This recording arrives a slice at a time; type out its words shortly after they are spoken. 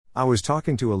I was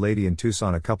talking to a lady in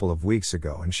Tucson a couple of weeks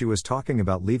ago and she was talking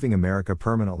about leaving America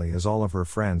permanently as all of her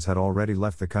friends had already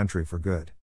left the country for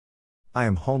good. I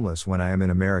am homeless when I am in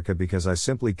America because I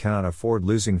simply cannot afford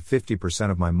losing 50%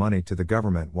 of my money to the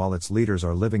government while its leaders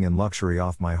are living in luxury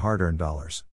off my hard-earned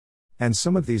dollars. And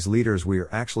some of these leaders we are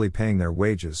actually paying their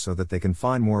wages so that they can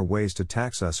find more ways to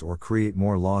tax us or create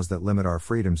more laws that limit our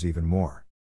freedoms even more.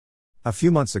 A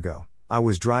few months ago, I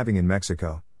was driving in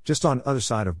Mexico, just on other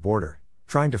side of border,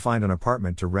 trying to find an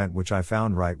apartment to rent, which I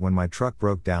found right when my truck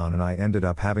broke down and I ended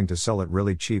up having to sell it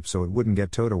really cheap so it wouldn't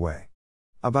get towed away.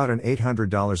 About an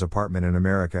 $800 apartment in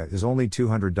America is only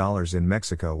 $200 in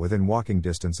Mexico within walking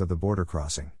distance of the border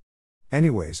crossing.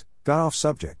 Anyways, got off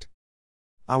subject.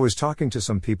 I was talking to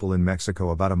some people in Mexico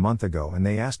about a month ago and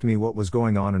they asked me what was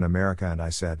going on in America and I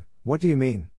said, "What do you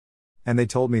mean?" And they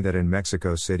told me that in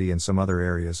Mexico City and some other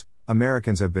areas,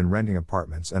 Americans have been renting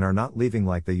apartments and are not leaving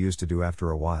like they used to do after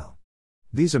a while.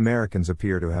 These Americans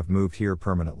appear to have moved here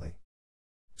permanently.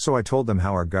 So I told them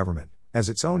how our government, as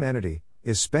its own entity,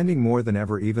 is spending more than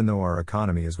ever even though our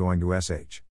economy is going to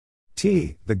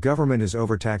SHT. The government is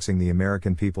overtaxing the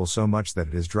American people so much that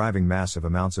it is driving massive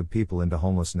amounts of people into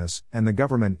homelessness, and the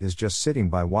government is just sitting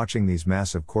by watching these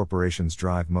massive corporations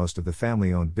drive most of the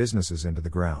family-owned businesses into the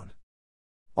ground.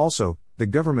 Also, the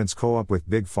government's co-op with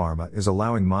Big Pharma is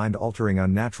allowing mind-altering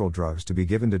unnatural drugs to be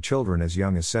given to children as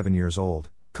young as 7 years old,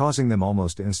 causing them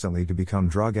almost instantly to become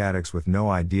drug addicts with no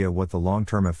idea what the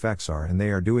long-term effects are, and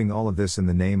they are doing all of this in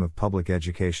the name of public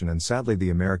education, and sadly the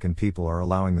American people are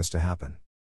allowing this to happen.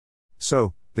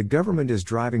 So, the government is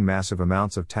driving massive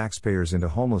amounts of taxpayers into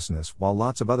homelessness while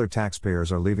lots of other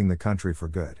taxpayers are leaving the country for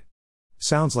good.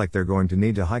 Sounds like they're going to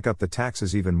need to hike up the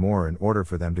taxes even more in order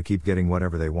for them to keep getting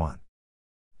whatever they want.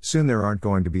 Soon there aren't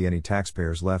going to be any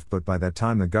taxpayers left, but by that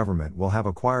time the government will have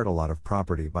acquired a lot of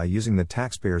property by using the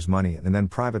taxpayers' money and then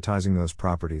privatizing those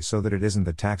properties so that it isn't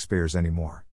the taxpayers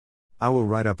anymore. I will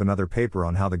write up another paper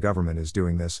on how the government is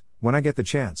doing this, when I get the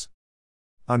chance.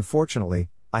 Unfortunately,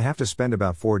 I have to spend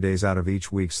about 4 days out of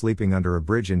each week sleeping under a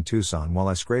bridge in Tucson while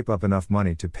I scrape up enough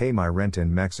money to pay my rent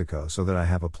in Mexico so that I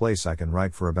have a place I can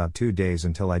write for about 2 days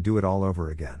until I do it all over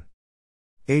again.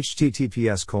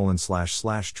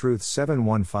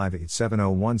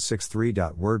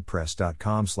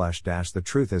 https://truth715870163.wordpress.com/the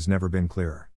truth has never been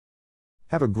clearer.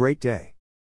 Have a great day.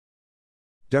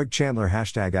 Doug Chandler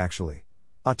 #actually.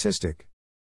 Autistic.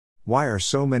 Why are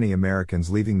so many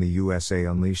Americans leaving the USA?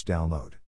 Unleashed download.